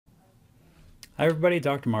Hi everybody,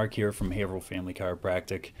 Dr. Mark here from Haverhill Family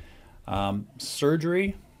Chiropractic.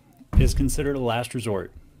 Surgery is considered a last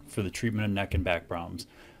resort for the treatment of neck and back problems.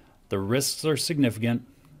 The risks are significant,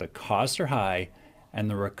 the costs are high, and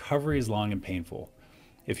the recovery is long and painful.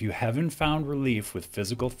 If you haven't found relief with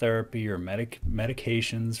physical therapy or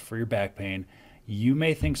medications for your back pain, you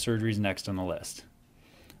may think surgery is next on the list.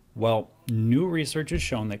 Well, new research has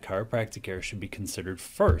shown that chiropractic care should be considered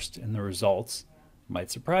first, and the results might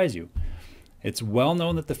surprise you. It's well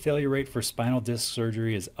known that the failure rate for spinal disc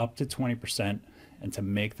surgery is up to 20%, and to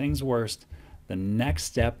make things worse, the next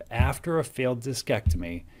step after a failed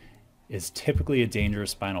discectomy is typically a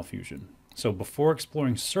dangerous spinal fusion. So before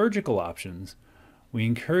exploring surgical options, we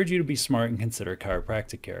encourage you to be smart and consider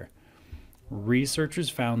chiropractic care.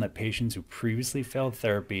 Researchers found that patients who previously failed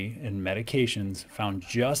therapy and medications found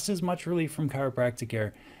just as much relief from chiropractic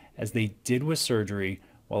care as they did with surgery,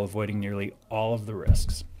 while avoiding nearly all of the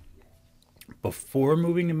risks. Before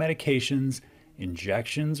moving to medications,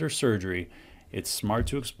 injections, or surgery, it's smart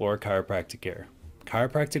to explore chiropractic care.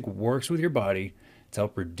 Chiropractic works with your body to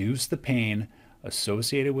help reduce the pain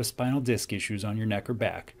associated with spinal disc issues on your neck or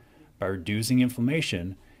back by reducing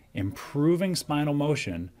inflammation, improving spinal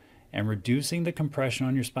motion, and reducing the compression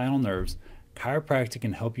on your spinal nerves. Chiropractic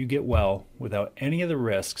can help you get well without any of the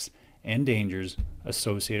risks and dangers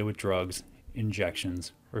associated with drugs,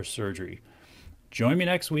 injections, or surgery. Join me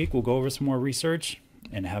next week. We'll go over some more research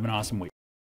and have an awesome week.